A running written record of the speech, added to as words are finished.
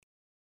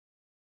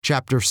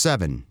Chapter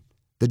 7.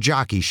 The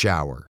Jockey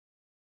Shower.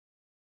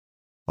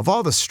 Of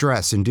all the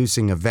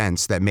stress-inducing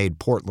events that made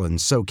Portland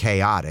so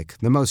chaotic,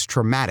 the most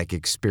traumatic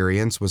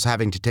experience was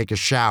having to take a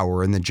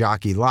shower in the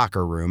Jockey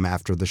locker room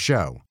after the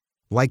show.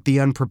 Like the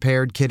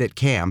unprepared kid at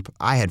camp,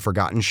 I had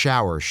forgotten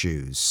shower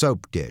shoes,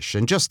 soap dish,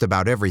 and just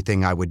about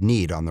everything I would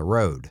need on the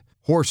road.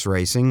 Horse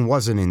racing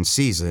wasn't in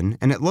season,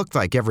 and it looked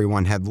like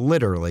everyone had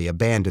literally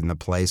abandoned the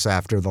place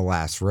after the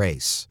last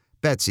race.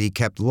 Betsy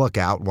kept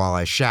lookout while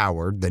I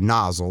showered, the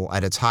nozzle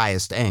at its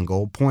highest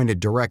angle pointed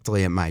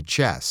directly at my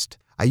chest.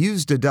 I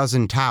used a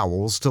dozen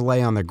towels to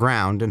lay on the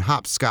ground and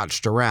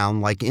hopscotched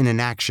around like in an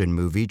action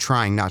movie,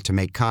 trying not to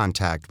make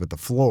contact with the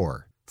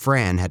floor.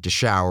 Fran had to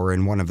shower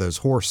in one of those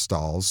horse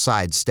stalls,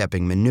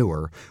 sidestepping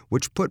manure,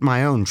 which put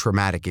my own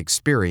traumatic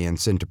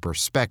experience into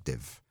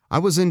perspective. I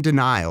was in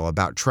denial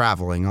about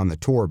traveling on the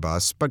tour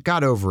bus, but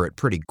got over it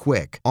pretty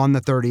quick on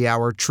the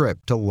 30-hour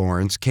trip to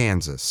Lawrence,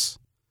 Kansas.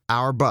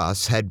 Our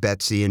bus had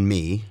Betsy and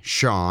me,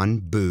 Sean,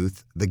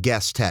 Booth, the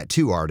guest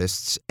tattoo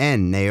artists,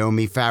 and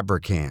Naomi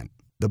Fabricant.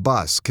 The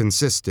bus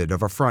consisted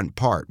of a front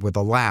part with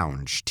a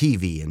lounge,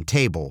 TV, and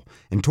table,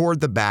 and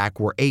toward the back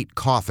were 8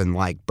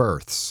 coffin-like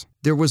berths.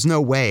 There was no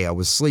way I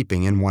was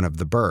sleeping in one of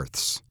the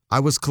berths.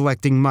 I was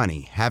collecting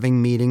money, having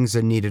meetings,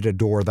 and needed a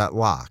door that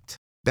locked.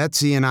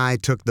 Betsy and I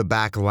took the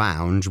back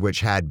lounge,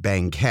 which had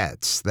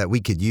banquettes that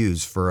we could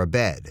use for a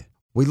bed.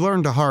 We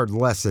learned a hard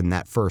lesson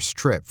that first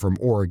trip from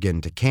Oregon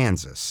to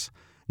Kansas.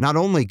 Not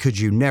only could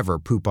you never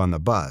poop on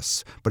the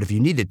bus, but if you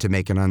needed to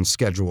make an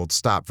unscheduled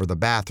stop for the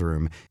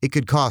bathroom, it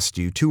could cost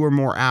you 2 or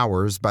more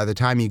hours by the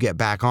time you get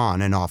back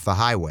on and off the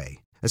highway,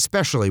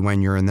 especially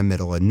when you're in the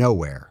middle of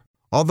nowhere.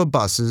 All the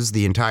buses,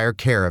 the entire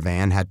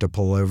caravan had to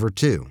pull over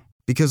too,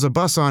 because a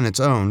bus on its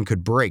own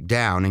could break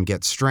down and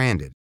get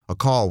stranded. A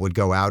call would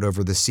go out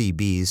over the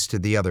CBs to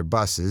the other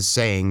buses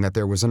saying that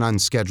there was an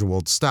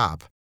unscheduled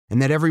stop,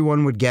 and that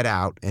everyone would get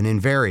out and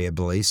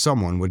invariably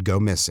someone would go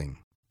missing.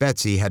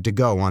 Betsy had to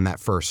go on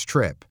that first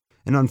trip,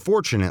 and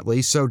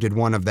unfortunately so did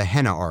one of the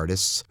henna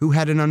artists who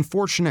had an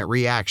unfortunate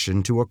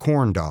reaction to a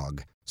corn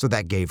dog, so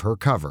that gave her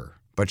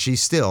cover. But she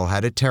still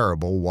had a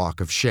terrible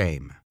walk of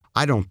shame.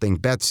 I don't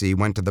think Betsy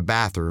went to the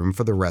bathroom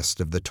for the rest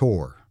of the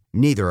tour.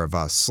 Neither of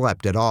us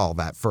slept at all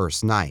that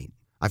first night.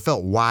 I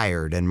felt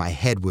wired and my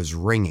head was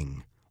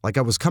ringing, like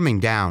I was coming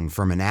down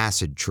from an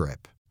acid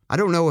trip. I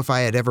don't know if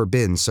I had ever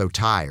been so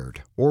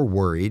tired, or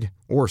worried,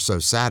 or so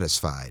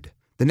satisfied.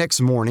 The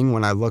next morning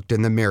when I looked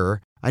in the mirror,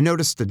 I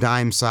noticed a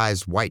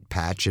dime-sized white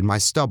patch in my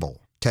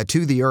stubble.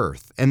 Tattoo the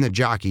Earth and the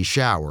Jockey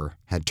Shower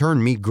had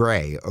turned me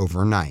gray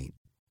overnight.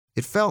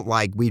 It felt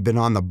like we'd been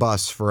on the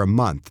bus for a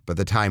month by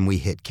the time we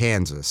hit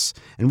Kansas,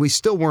 and we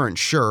still weren't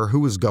sure who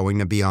was going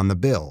to be on the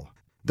bill,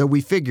 though we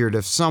figured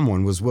if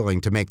someone was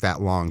willing to make that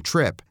long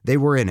trip, they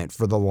were in it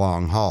for the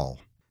long haul.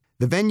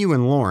 The venue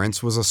in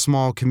Lawrence was a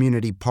small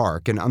community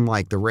park, and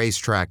unlike the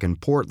racetrack in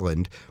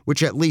Portland,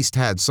 which at least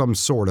had some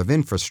sort of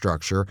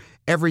infrastructure,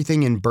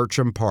 everything in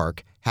Bircham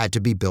Park had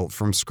to be built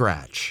from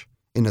scratch,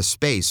 in a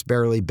space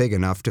barely big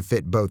enough to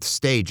fit both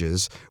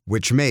stages,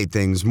 which made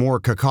things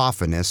more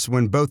cacophonous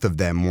when both of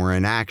them were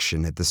in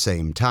action at the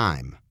same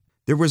time.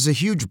 There was a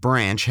huge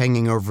branch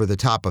hanging over the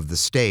top of the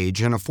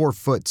stage and a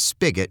 4-foot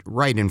spigot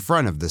right in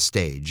front of the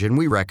stage, and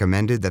we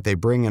recommended that they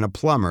bring in a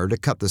plumber to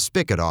cut the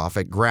spigot off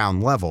at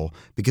ground level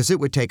because it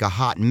would take a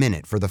hot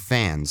minute for the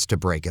fans to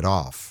break it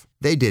off.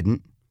 They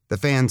didn't. The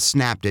fans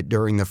snapped it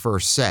during the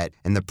first set,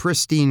 and the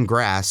pristine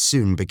grass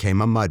soon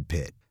became a mud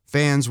pit.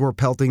 Fans were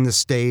pelting the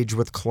stage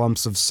with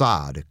clumps of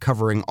sod,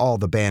 covering all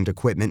the band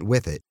equipment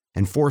with it,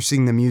 and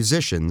forcing the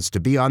musicians to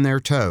be on their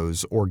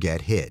toes or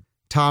get hit.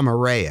 Tom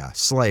Araya,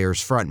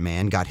 Slayer's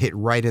frontman, got hit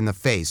right in the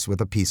face with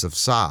a piece of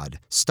sod,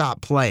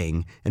 stopped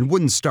playing, and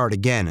wouldn't start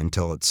again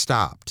until it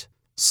stopped.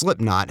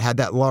 Slipknot had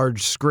that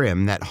large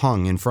scrim that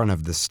hung in front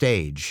of the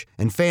stage,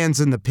 and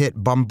fans in the pit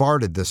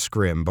bombarded the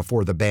scrim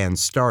before the band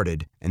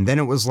started, and then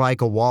it was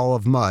like a wall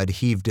of mud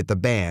heaved at the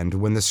band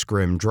when the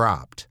scrim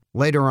dropped.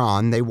 Later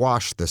on, they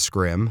washed the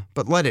scrim,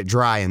 but let it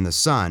dry in the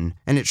sun,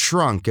 and it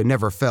shrunk and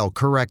never fell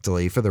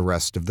correctly for the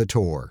rest of the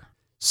tour.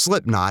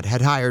 Slipknot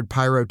had hired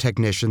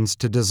pyrotechnicians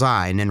to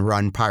design and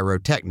run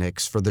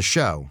pyrotechnics for the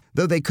show,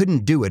 though they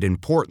couldn't do it in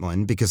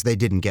Portland because they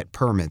didn't get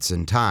permits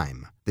in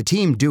time. The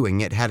team doing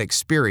it had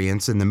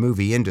experience in the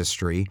movie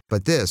industry,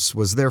 but this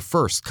was their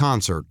first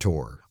concert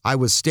tour. I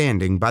was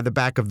standing by the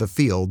back of the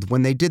field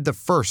when they did the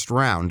first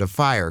round of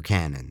fire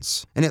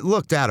cannons, and it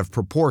looked out of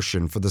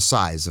proportion for the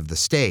size of the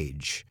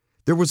stage.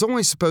 There was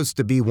only supposed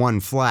to be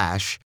one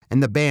flash,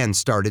 and the band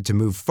started to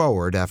move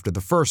forward after the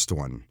first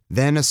one.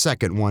 Then a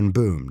second one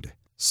boomed,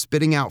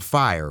 spitting out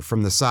fire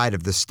from the side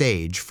of the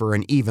stage for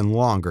an even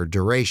longer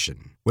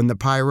duration. When the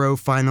pyro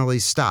finally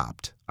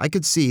stopped, I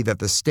could see that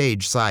the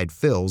stage side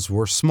fills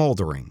were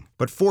smoldering,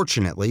 but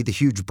fortunately the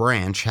huge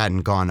branch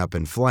hadn't gone up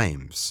in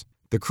flames.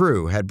 The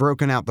crew had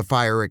broken out the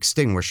fire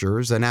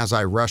extinguishers, and as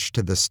I rushed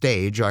to the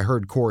stage, I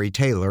heard Corey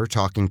Taylor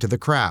talking to the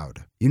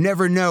crowd. "You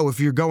never know if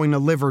you're going to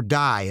live or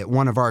die at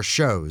one of our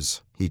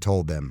shows," he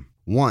told them.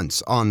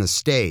 Once on the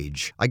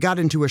stage, I got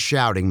into a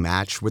shouting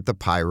match with the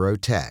pyro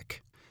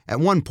tech. at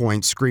one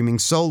point screaming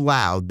so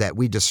loud that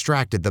we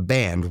distracted the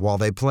band while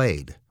they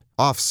played.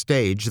 Off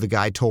stage, the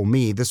guy told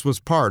me this was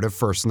part of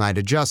first night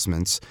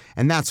adjustments,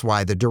 and that's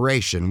why the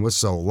duration was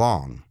so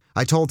long.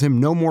 I told him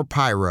no more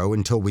pyro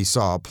until we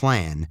saw a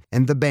plan,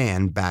 and the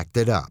band backed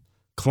it up.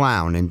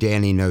 Clown and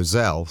Danny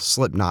Nozzle,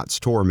 Slipknot's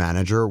tour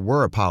manager,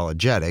 were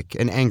apologetic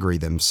and angry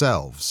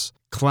themselves.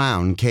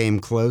 Clown came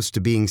close to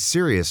being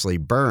seriously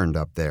burned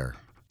up there.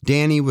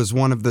 Danny was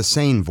one of the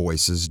sane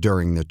voices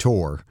during the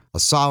tour, a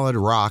solid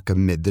rock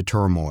amid the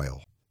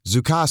turmoil.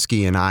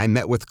 Jockey and I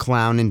met with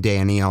Clown and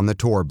Danny on the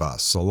tour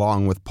bus,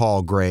 along with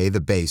Paul Gray,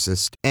 the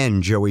bassist,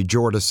 and Joey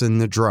Jordison,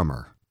 the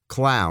drummer.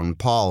 Clown,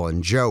 Paul,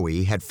 and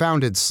Joey had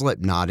founded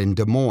Slipknot in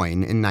Des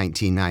Moines in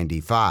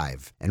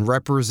 1995 and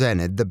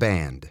represented the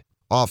band.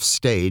 Off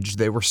stage,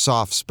 they were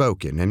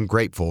soft-spoken and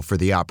grateful for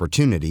the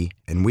opportunity,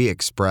 and we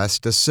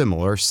expressed a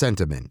similar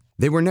sentiment.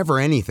 They were never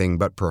anything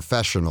but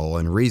professional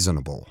and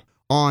reasonable.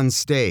 On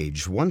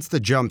stage, once the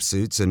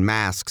jumpsuits and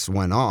masks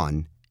went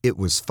on, it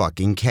was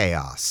fucking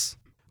chaos.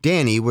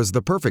 Danny was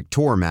the perfect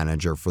tour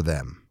manager for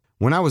them.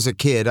 When I was a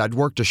kid, I'd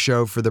worked a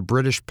show for the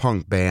British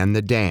punk band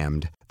The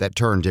Damned that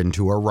turned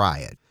into a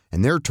riot,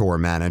 and their tour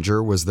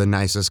manager was the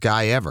nicest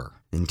guy ever,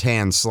 in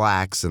tan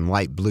slacks and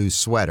light blue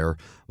sweater,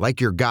 like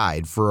your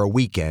guide for a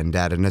weekend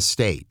at an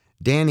estate.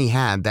 Danny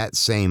had that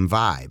same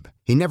vibe.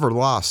 He never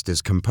lost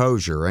his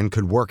composure and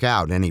could work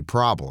out any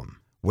problem.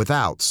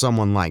 Without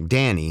someone like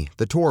Danny,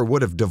 the tour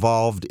would have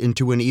devolved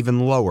into an even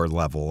lower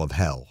level of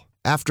hell.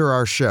 After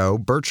our show,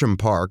 Bircham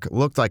Park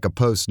looked like a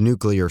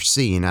post-nuclear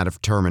scene out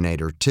of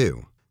Terminator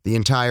 2. The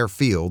entire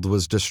field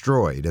was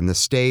destroyed and the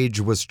stage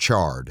was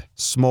charred,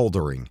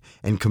 smoldering,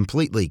 and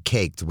completely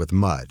caked with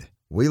mud.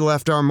 "We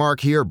left our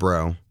mark here,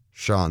 bro,"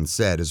 Sean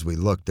said as we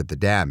looked at the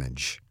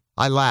damage.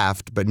 I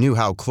laughed but knew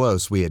how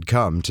close we had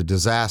come to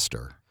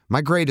disaster.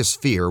 My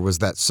greatest fear was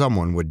that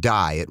someone would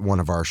die at one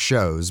of our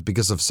shows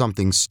because of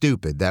something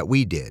stupid that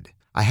we did.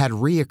 I had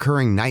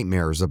reoccurring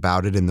nightmares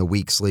about it in the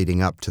weeks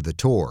leading up to the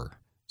tour.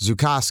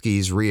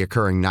 Jockey's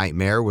reoccurring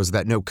nightmare was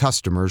that no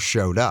customers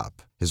showed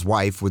up. His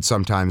wife would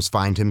sometimes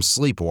find him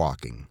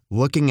sleepwalking,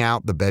 looking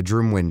out the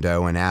bedroom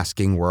window and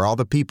asking where all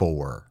the people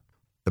were.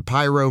 The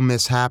pyro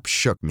mishap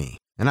shook me,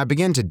 and I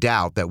began to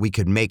doubt that we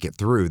could make it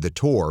through the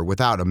tour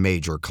without a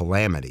major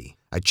calamity.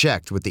 I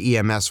checked with the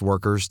EMS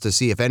workers to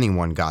see if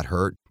anyone got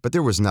hurt, but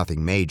there was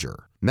nothing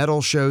major.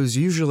 Metal shows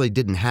usually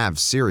didn't have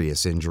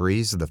serious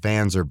injuries. The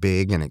fans are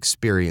big and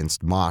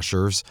experienced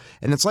moshers,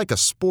 and it's like a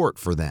sport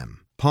for them.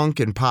 Punk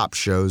and pop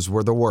shows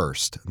were the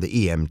worst, the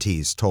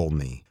EMTs told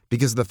me,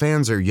 because the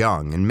fans are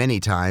young and many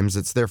times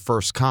it's their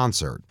first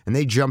concert, and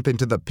they jump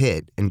into the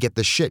pit and get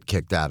the shit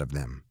kicked out of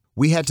them.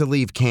 We had to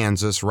leave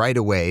Kansas right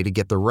away to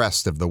get the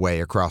rest of the way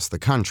across the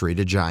country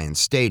to Giant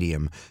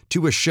Stadium,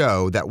 to a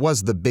show that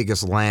was the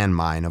biggest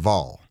landmine of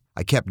all.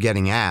 I kept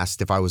getting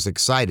asked if I was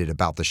excited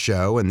about the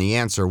show, and the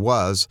answer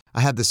was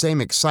I had the same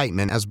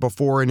excitement as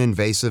before an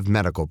invasive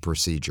medical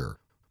procedure.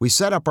 We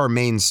set up our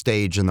main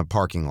stage in the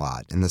parking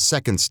lot, and the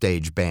second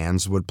stage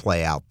bands would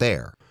play out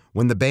there.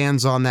 When the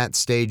bands on that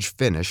stage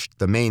finished,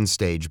 the main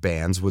stage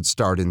bands would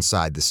start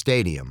inside the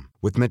stadium,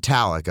 with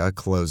Metallica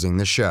closing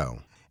the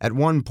show. At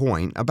one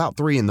point, about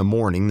 3 in the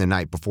morning the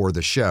night before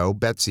the show,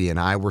 Betsy and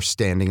I were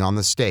standing on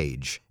the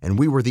stage, and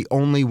we were the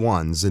only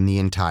ones in the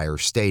entire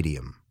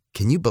stadium.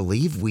 "Can you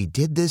believe we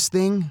did this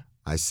thing?"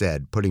 I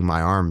said, putting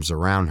my arms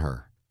around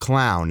her.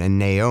 Clown and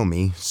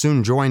Naomi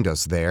soon joined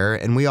us there,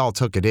 and we all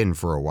took it in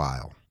for a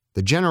while.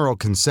 The general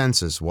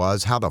consensus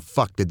was, how the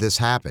fuck did this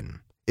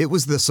happen? It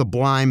was the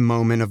sublime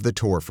moment of the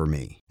tour for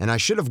me, and I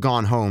should have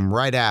gone home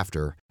right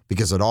after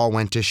because it all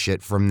went to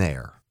shit from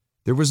there.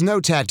 There was no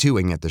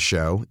tattooing at the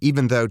show,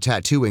 even though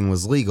tattooing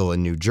was legal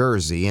in New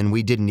Jersey and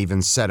we didn't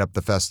even set up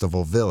the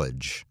festival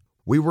village.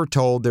 We were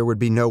told there would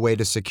be no way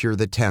to secure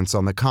the tents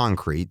on the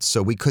concrete,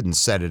 so we couldn't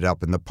set it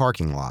up in the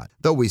parking lot,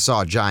 though we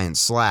saw giant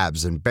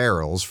slabs and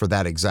barrels for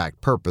that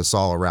exact purpose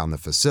all around the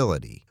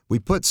facility. We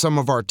put some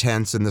of our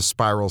tents in the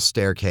spiral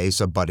staircase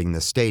abutting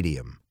the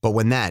stadium, but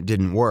when that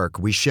didn't work,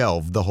 we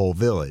shelved the whole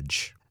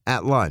village.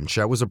 At lunch,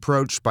 I was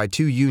approached by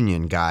 2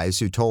 union guys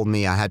who told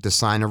me I had to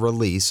sign a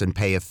release and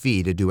pay a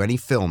fee to do any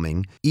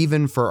filming,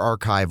 even for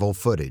archival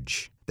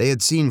footage. They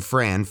had seen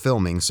Fran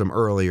filming some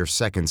earlier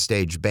second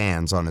stage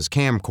bands on his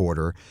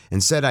camcorder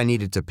and said I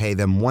needed to pay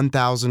them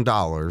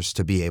 $1,000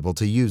 to be able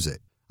to use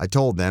it. I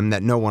told them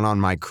that no one on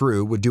my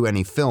crew would do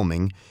any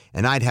filming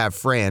and I'd have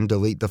Fran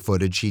delete the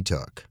footage he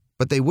took.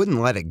 But they wouldn't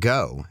let it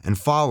go and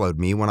followed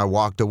me when I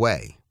walked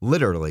away.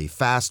 Literally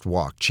fast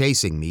walk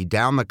chasing me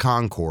down the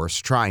concourse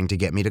trying to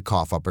get me to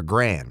cough up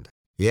 $1,000.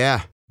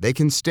 "Yeah, they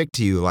can stick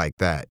to you like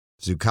that,"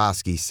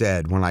 Jockey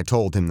said when I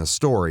told him the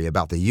story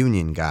about the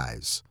union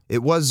guys.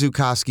 It was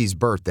Jockey's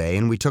birthday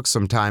and we took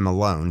some time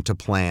alone to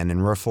plan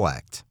and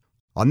reflect.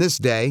 "On this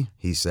day,"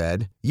 he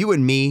said, "you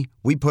and me,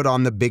 we put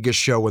on the biggest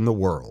show in the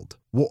world.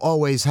 We'll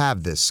always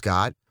have this,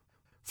 Scott."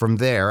 From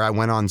there, I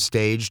went on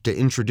stage to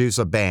introduce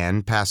a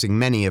band, passing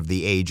many of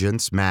the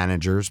agents,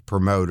 managers,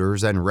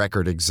 promoters, and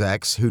record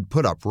execs who'd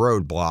put up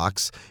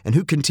roadblocks and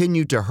who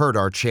continued to hurt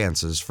our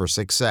chances for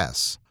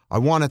success. I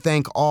want to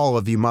thank all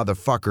of you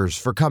motherfuckers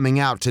for coming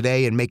out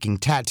today and making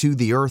Tattoo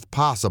the Earth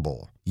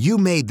possible. You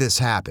made this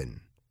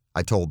happen,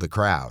 I told the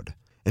crowd.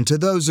 And to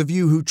those of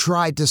you who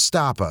tried to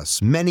stop us,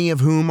 many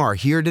of whom are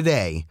here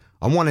today,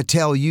 I want to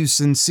tell you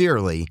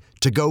sincerely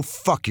to go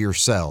fuck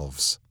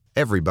yourselves.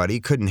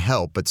 Everybody couldn't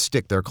help but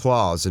stick their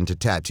claws into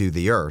Tattoo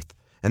the Earth,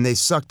 and they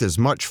sucked as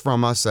much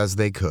from us as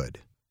they could.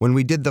 When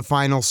we did the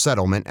final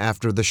settlement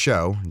after the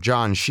show,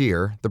 John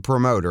Shear, the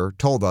promoter,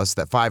 told us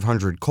that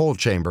 500 Coal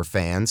Chamber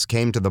fans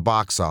came to the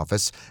box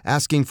office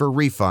asking for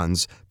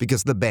refunds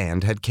because the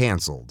band had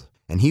canceled,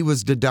 and he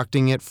was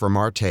deducting it from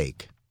our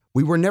take.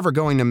 We were never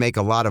going to make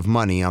a lot of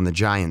money on the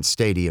Giant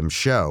Stadium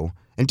show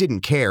and didn't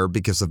care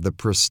because of the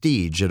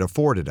prestige it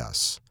afforded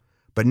us.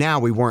 But now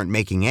we weren't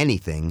making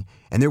anything,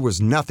 and there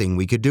was nothing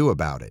we could do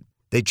about it.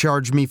 They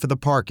charged me for the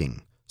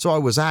parking, so I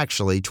was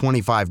actually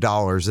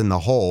 $25 in the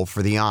hole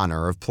for the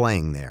honor of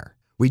playing there.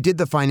 We did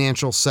the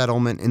financial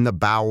settlement in the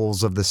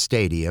bowels of the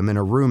stadium in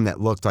a room that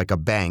looked like a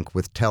bank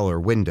with teller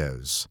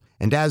windows.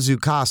 And as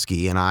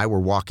Jockey and I were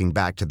walking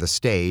back to the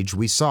stage,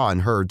 we saw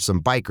and heard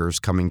some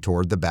bikers coming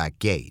toward the back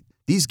gate.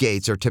 These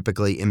gates are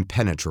typically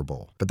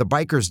impenetrable, but the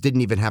bikers didn't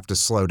even have to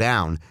slow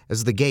down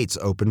as the gates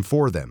opened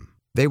for them.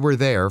 They were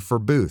there for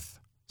Booth.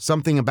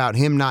 Something about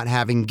him not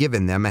having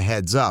given them a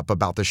heads up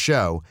about the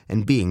show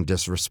and being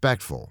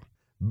disrespectful.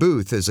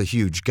 Booth is a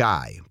huge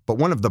guy, but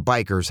one of the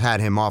bikers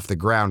had him off the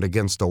ground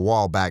against a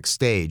wall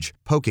backstage,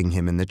 poking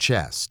him in the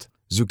chest.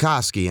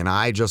 Jockey and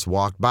I just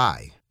walked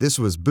by. This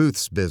was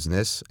Booth's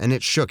business, and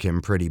it shook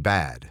him pretty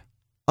bad.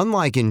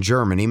 Unlike in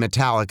Germany,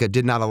 Metallica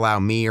did not allow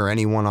me or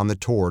anyone on the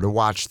tour to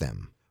watch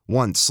them.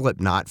 Once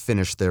Slipknot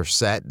finished their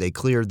set, they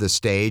cleared the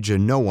stage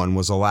and no one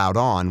was allowed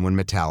on when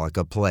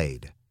Metallica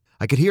played.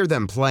 I could hear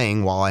them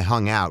playing while I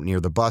hung out near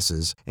the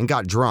buses and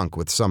got drunk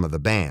with some of the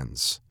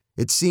bands.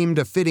 It seemed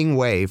a fitting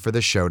way for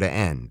the show to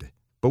end.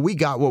 But we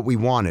got what we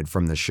wanted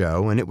from the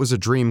show, and it was a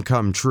dream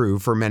come true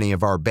for many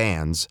of our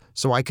bands,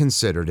 so I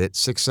considered it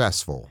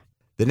successful.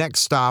 The next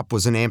stop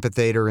was an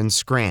amphitheater in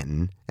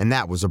Scranton, and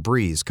that was a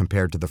breeze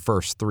compared to the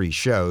first 3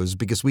 shows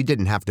because we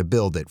didn't have to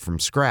build it from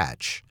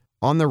scratch.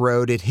 On the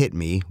road, it hit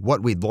me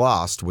what we'd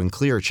lost when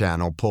Clear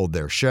Channel pulled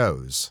their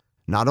shows.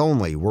 Not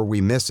only were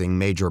we missing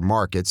major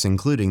markets,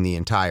 including the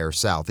entire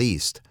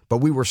Southeast, but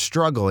we were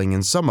struggling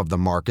in some of the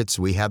markets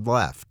we had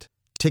left.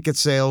 Ticket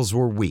sales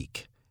were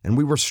weak, and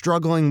we were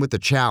struggling with the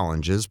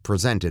challenges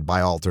presented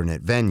by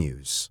alternate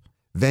venues.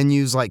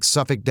 Venues like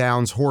Suffolk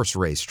Downs Horse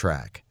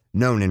Racetrack,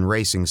 known in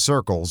racing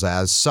circles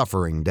as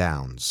Suffering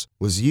Downs,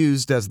 was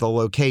used as the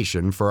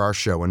location for our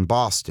show in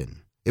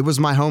Boston. It was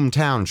my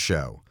hometown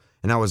show,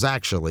 and I was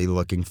actually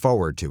looking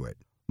forward to it.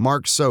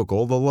 Mark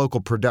Sokol, the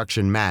local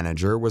production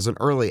manager, was an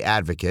early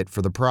advocate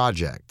for the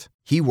project.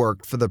 He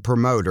worked for the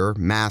promoter,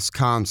 Mass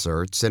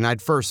Concerts, and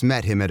I'd first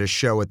met him at a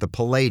show at the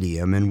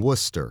Palladium in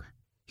Worcester.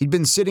 He'd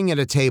been sitting at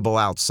a table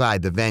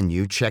outside the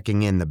venue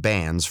checking in the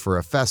bands for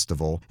a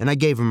festival, and I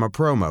gave him a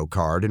promo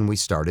card and we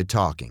started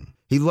talking.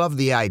 He loved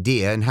the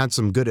idea and had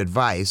some good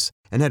advice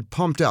and had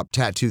pumped up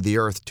Tattoo the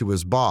Earth to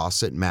his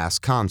boss at Mass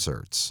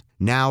Concerts.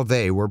 Now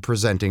they were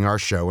presenting our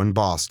show in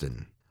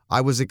Boston.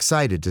 I was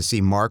excited to see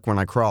Mark when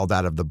I crawled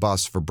out of the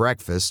bus for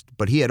breakfast,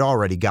 but he had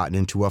already gotten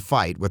into a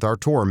fight with our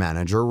tour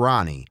manager,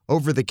 Ronnie,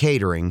 over the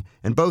catering,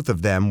 and both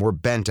of them were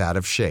bent out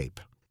of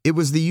shape. It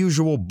was the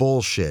usual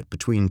bullshit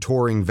between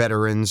touring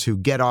veterans who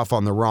get off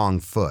on the wrong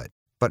foot.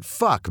 But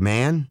fuck,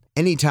 man.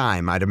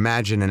 Anytime I'd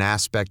imagine an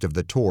aspect of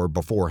the tour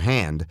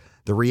beforehand,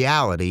 the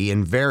reality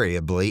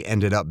invariably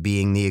ended up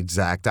being the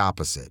exact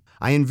opposite.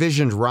 I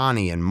envisioned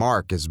Ronnie and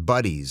Mark as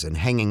buddies and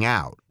hanging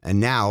out, and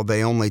now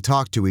they only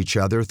talk to each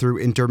other through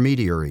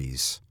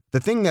intermediaries.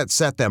 The thing that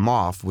set them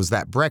off was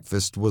that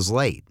breakfast was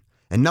late,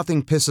 and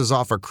nothing pisses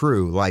off a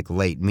crew like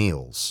late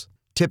meals.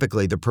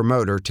 Typically, the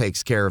promoter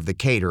takes care of the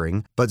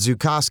catering, but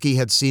Jockey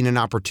had seen an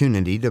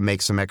opportunity to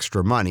make some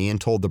extra money and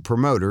told the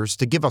promoters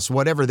to give us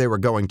whatever they were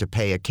going to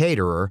pay a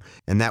caterer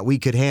and that we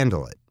could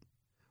handle it.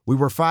 We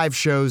were 5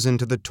 shows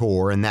into the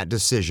tour and that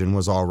decision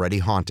was already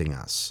haunting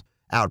us.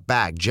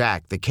 Outback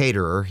Jack, the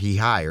caterer he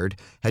hired,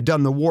 had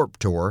done the Warped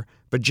Tour,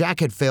 but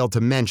Jack had failed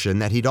to mention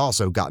that he'd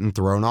also gotten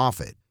thrown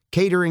off it.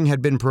 Catering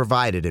had been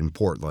provided in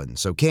Portland,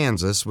 so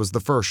Kansas was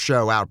the first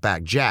show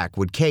Outback Jack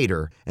would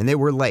cater, and they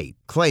were late,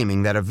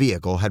 claiming that a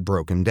vehicle had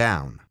broken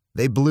down.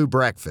 They blew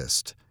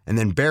breakfast, and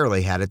then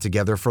barely had it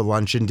together for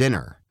lunch and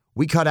dinner.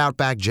 We cut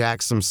Outback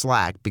Jack some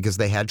slack because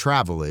they had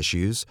travel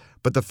issues,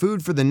 but the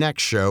food for the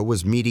next show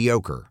was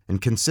mediocre and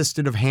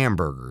consisted of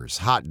hamburgers,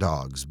 hot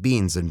dogs,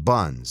 beans, and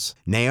buns.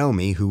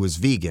 Naomi, who was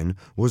vegan,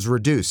 was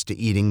reduced to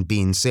eating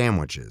bean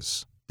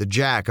sandwiches. The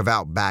Jack of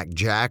Outback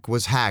Jack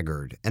was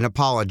haggard and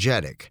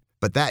apologetic,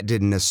 but that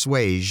didn't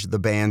assuage the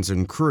bands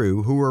and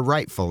crew who were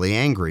rightfully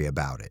angry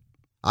about it.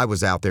 I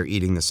was out there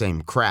eating the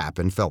same crap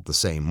and felt the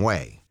same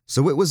way.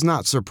 So it was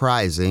not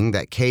surprising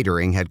that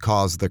catering had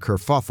caused the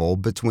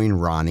kerfuffle between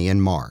Ronnie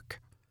and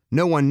Mark.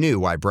 No one knew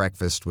why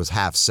breakfast was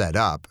half set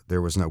up,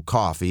 there was no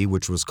coffee,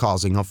 which was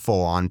causing a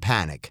full-on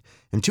panic,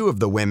 and 2 of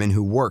the women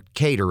who worked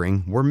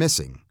catering were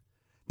missing.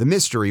 The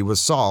mystery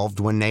was solved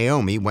when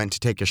Naomi went to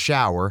take a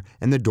shower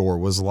and the door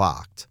was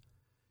locked.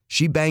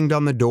 She banged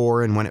on the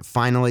door, and when it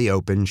finally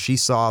opened, she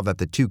saw that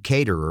the two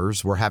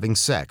caterers were having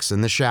sex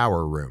in the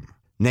shower room.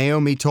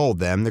 Naomi told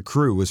them the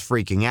crew was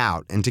freaking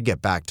out and to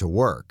get back to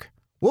work.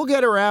 "We'll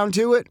get around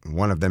to it,"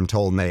 one of them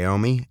told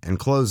Naomi, and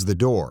closed the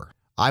door.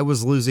 I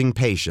was losing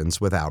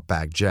patience with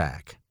Outback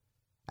Jack.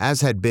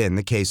 As had been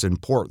the case in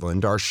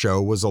Portland, our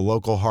show was a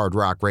local hard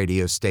rock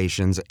radio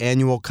station's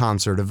annual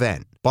concert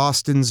event,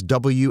 Boston's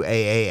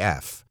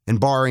WAAF, and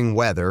barring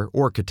weather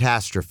or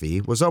catastrophe,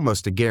 was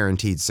almost a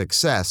guaranteed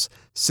success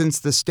since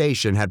the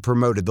station had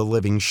promoted the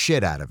living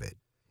shit out of it.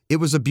 It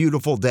was a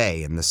beautiful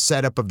day, and the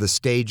setup of the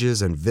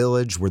stages and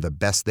village were the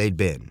best they'd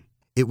been.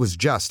 It was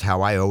just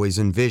how I always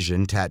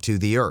envisioned Tattoo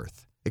the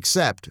Earth,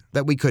 except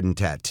that we couldn't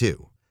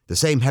tattoo. The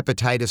same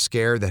hepatitis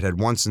scare that had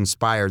once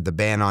inspired the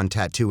ban on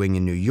tattooing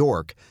in New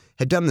York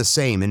had done the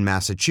same in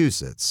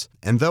Massachusetts,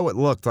 and though it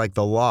looked like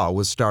the law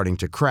was starting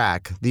to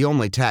crack, the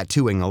only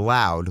tattooing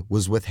allowed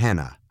was with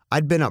henna.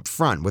 I'd been up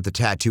front with the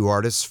tattoo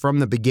artists from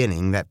the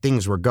beginning that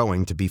things were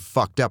going to be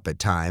fucked up at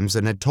times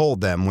and had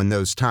told them when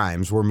those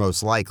times were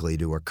most likely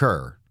to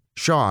occur.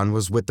 Sean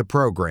was with the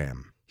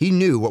program. He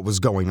knew what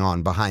was going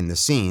on behind the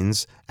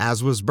scenes,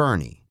 as was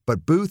Bernie,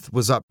 but Booth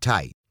was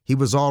uptight. He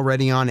was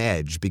already on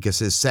edge because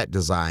his set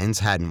designs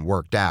hadn't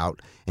worked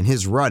out, and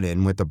his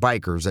run-in with the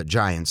bikers at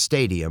Giant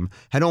Stadium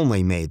had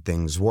only made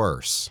things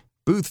worse.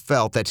 Booth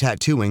felt that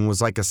tattooing was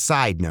like a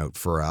side note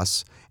for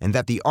us, and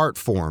that the art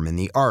form and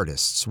the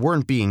artists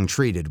weren't being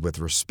treated with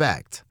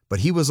respect,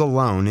 but he was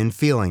alone in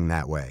feeling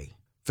that way.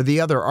 For the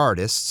other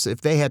artists,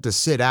 if they had to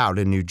sit out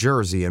in New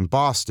Jersey and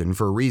Boston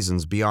for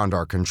reasons beyond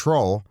our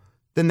control,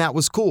 then that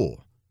was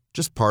cool,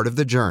 just part of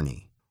the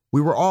journey. We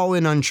were all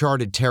in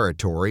uncharted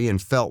territory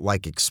and felt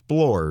like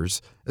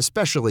explorers,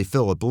 especially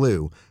Philip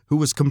Liu, who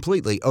was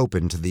completely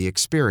open to the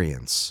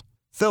experience.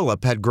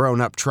 Philip had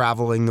grown up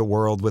traveling the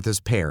world with his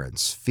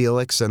parents,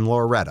 Felix and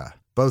Loretta,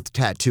 both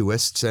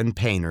tattooists and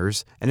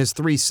painters, and his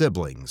 3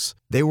 siblings.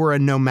 They were a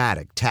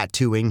nomadic,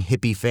 tattooing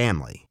hippie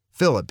family.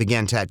 Philip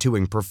began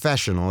tattooing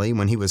professionally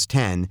when he was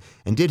 10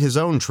 and did his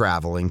own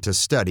traveling to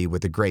study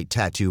with the great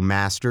tattoo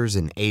masters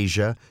in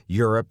Asia,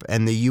 Europe,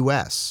 and the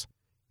US.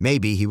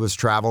 Maybe he was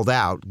traveled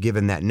out,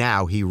 given that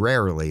now he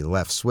rarely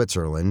left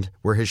Switzerland,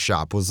 where his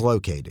shop was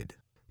located.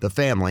 The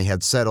family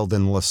had settled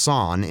in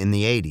Lausanne in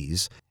the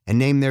 80s and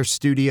named their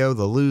studio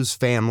the Liu's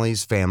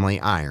family's Family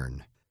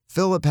Iron.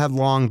 Philip had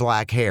long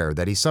black hair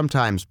that he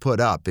sometimes put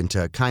up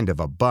into kind of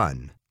a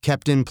bun,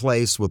 kept in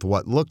place with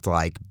what looked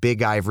like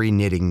big ivory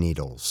knitting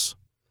needles.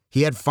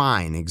 He had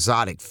fine,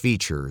 exotic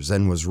features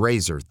and was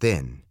razor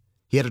thin.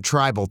 He had a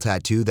tribal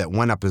tattoo that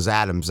went up his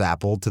Adam's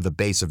apple to the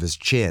base of his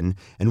chin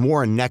and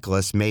wore a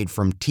necklace made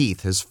from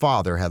teeth his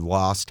father had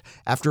lost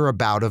after a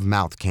bout of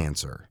mouth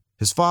cancer.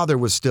 His father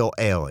was still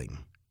ailing,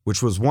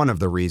 which was one of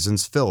the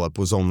reasons Philip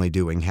was only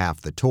doing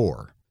half the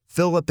tour.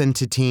 Philip and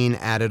Tatine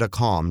added a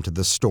calm to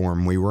the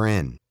storm we were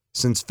in.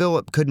 Since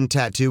Philip couldn't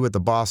tattoo at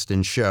the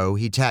Boston show,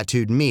 he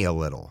tattooed me a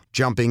little,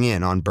 jumping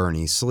in on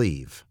Bernie's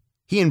sleeve.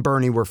 He and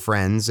Bernie were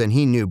friends, and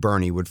he knew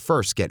Bernie would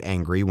first get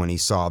angry when he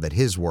saw that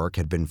his work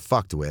had been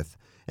fucked with,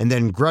 and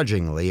then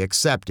grudgingly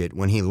accept it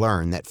when he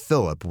learned that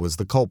Philip was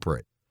the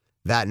culprit.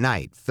 That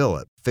night,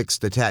 Philip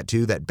fixed the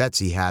tattoo that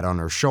Betsy had on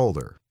her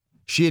shoulder.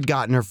 She had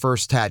gotten her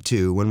first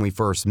tattoo when we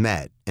first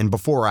met, and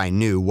before I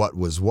knew what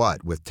was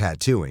what with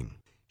tattooing.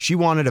 She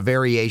wanted a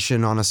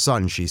variation on a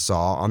sun she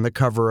saw on the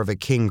cover of a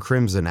King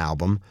Crimson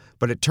album,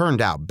 but it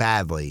turned out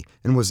badly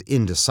and was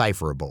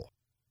indecipherable.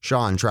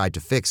 Sean tried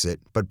to fix it,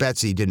 but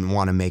Betsy didn't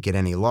want to make it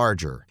any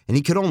larger, and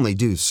he could only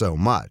do so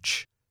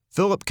much.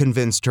 Philip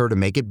convinced her to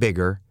make it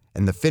bigger,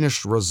 and the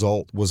finished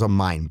result was a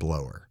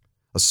mind-blower.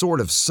 A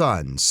sort of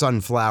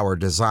sunflower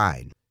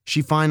design.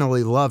 She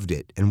finally loved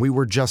it, and we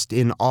were just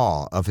in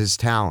awe of his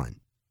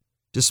talent.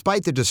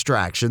 Despite the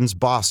distractions,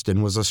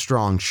 Boston was a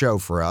strong show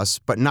for us,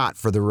 but not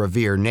for the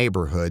Revere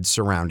neighborhood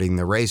surrounding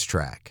the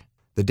racetrack.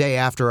 The day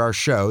after our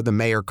show, the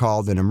mayor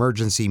called an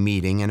emergency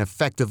meeting and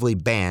effectively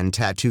banned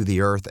Tattoo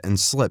the Earth and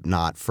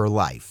Slipknot for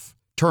life.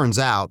 Turns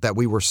out that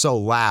we were so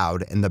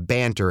loud and the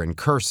banter and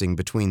cursing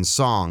between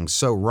songs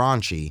so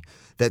raunchy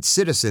that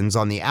citizens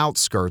on the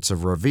outskirts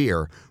of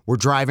Revere were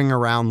driving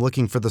around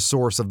looking for the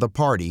source of the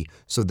party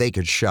so they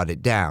could shut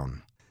it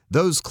down.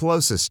 Those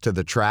closest to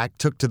the track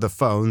took to the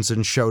phones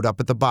and showed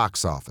up at the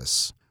box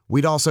office.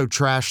 We'd also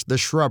trashed the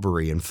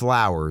shrubbery and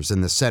flowers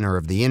in the center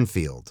of the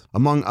infield,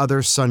 among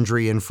other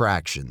sundry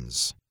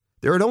infractions.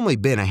 There had only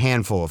been a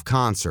handful of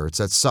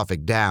concerts at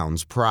Suffolk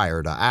Downs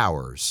prior to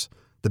ours.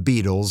 The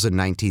Beatles in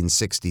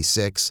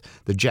 1966,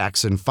 the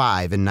Jackson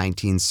 5 in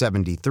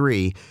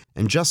 1973,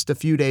 and just a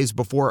few days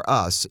before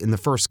us in the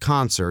first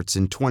concerts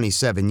in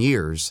 27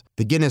 years,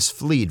 the Guinness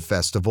Fleet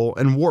Festival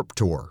and Warped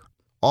Tour.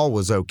 All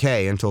was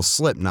okay until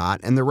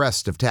Slipknot and the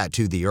rest of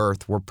Tattoo the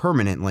Earth were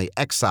permanently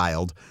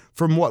exiled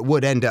from what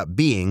would end up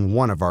being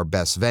one of our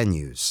best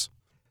venues.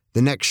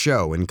 The next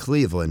show in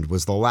Cleveland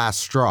was the last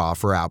straw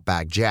for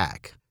Outback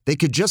Jack. They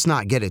could just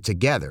not get it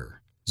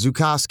together.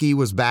 Zukowski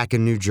was back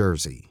in New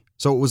Jersey,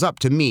 so it was up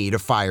to me to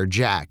fire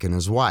Jack and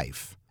his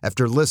wife.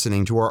 After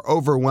listening to our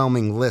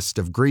overwhelming list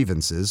of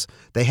grievances,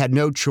 they had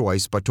no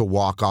choice but to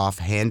walk off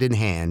hand in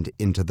hand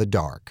into the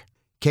dark.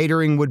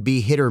 Catering would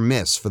be hit or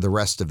miss for the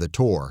rest of the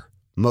tour,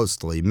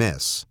 mostly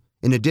miss.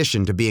 In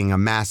addition to being a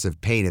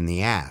massive pain in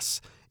the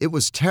ass, it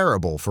was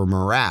terrible for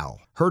morale,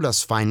 hurt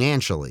us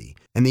financially,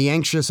 and the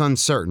anxious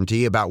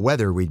uncertainty about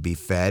whether we'd be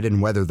fed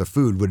and whether the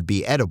food would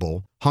be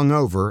edible hung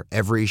over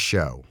every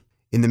show.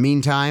 In the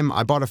meantime,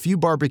 I bought a few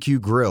barbecue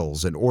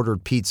grills and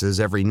ordered pizzas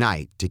every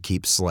night to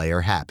keep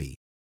Slayer happy.